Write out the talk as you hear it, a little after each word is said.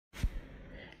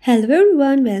Hello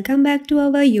everyone, welcome back to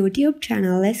our YouTube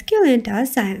channel Clot-on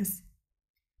Science.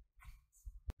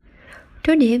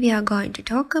 Today we are going to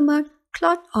talk about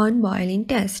Clot-on-Boiling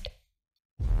Test.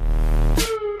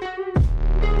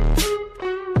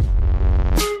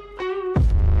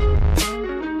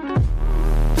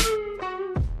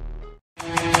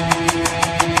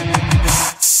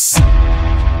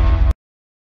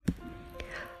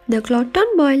 The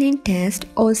Clot-on-Boiling Test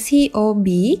or COB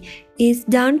is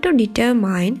done to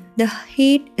determine the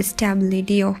heat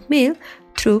stability of milk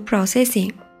through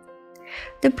processing.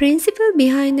 The principle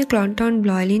behind the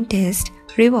Clot-on-Boiling Test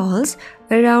revolves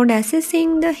around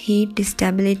assessing the heat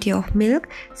stability of milk,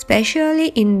 especially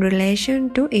in relation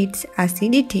to its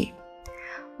acidity.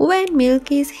 When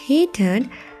milk is heated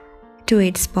to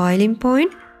its boiling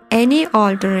point, any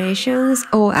alterations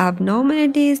or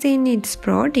abnormalities in its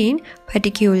protein,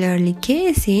 particularly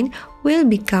casein, will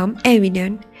become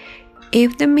evident.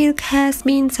 If the milk has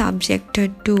been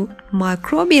subjected to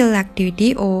microbial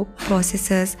activity or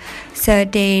possesses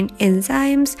certain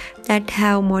enzymes that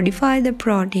have modified the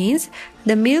proteins,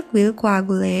 the milk will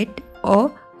coagulate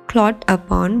or clot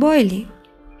upon boiling.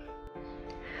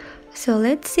 So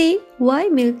let's see why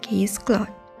milk is clot.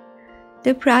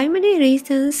 The primary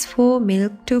reasons for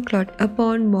milk to clot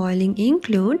upon boiling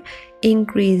include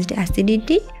increased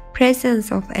acidity,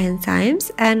 presence of enzymes,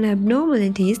 and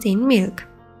abnormalities in milk.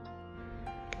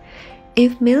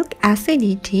 If milk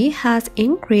acidity has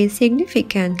increased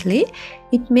significantly,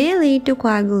 it may lead to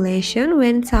coagulation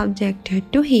when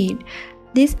subjected to heat.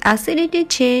 This acidity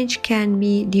change can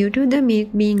be due to the milk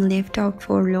being left out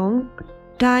for a long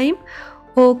time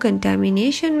or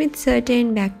contamination with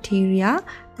certain bacteria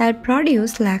that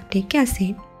produce lactic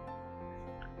acid.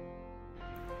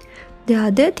 The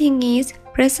other thing is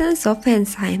presence of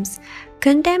enzymes.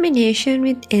 Contamination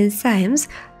with enzymes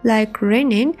like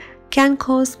rennin can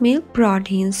cause milk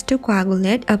proteins to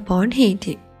coagulate upon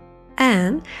heating.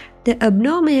 And the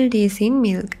abnormalities in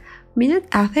milk. Milk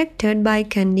affected by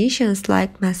conditions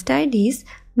like mastitis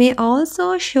may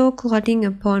also show clotting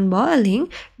upon boiling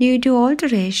due to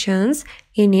alterations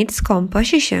in its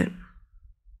composition.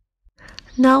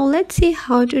 Now let's see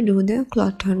how to do the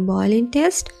Clot-on-Boiling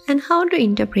Test and how to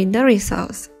interpret the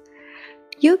results.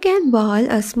 You can boil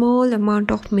a small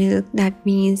amount of milk, that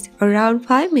means around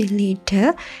 5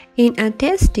 ml, in a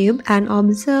test tube and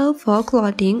observe for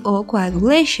clotting or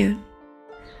coagulation.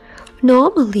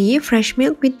 Normally, fresh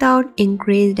milk without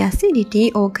increased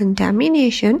acidity or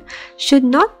contamination should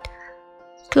not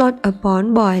clot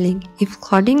upon boiling. If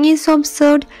clotting is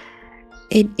observed,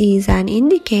 it is an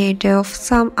indicator of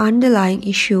some underlying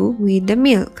issue with the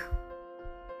milk.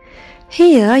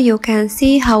 Here you can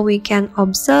see how we can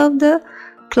observe the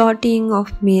clotting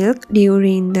of milk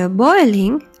during the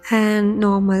boiling and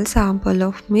normal sample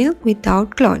of milk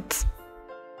without clots.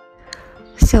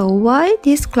 So why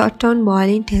this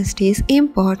Clot-on-Boiling Test is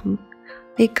important?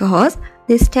 Because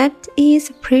this test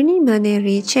is a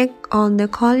preliminary check on the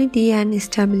quality and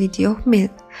stability of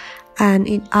milk, and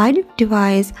it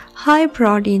identifies high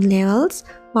protein levels,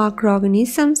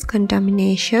 microorganisms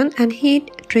contamination, and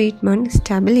heat treatment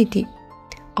stability.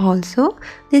 Also,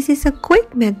 this is a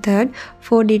quick method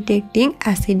for detecting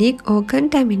acidic or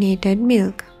contaminated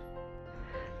milk.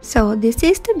 So this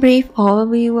is the brief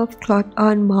overview of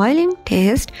Clot-on-Boiling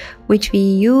Test which we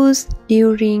use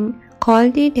during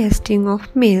quality testing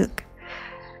of milk.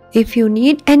 If you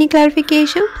need any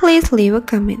clarification, please leave a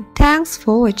comment. Thanks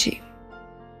for watching.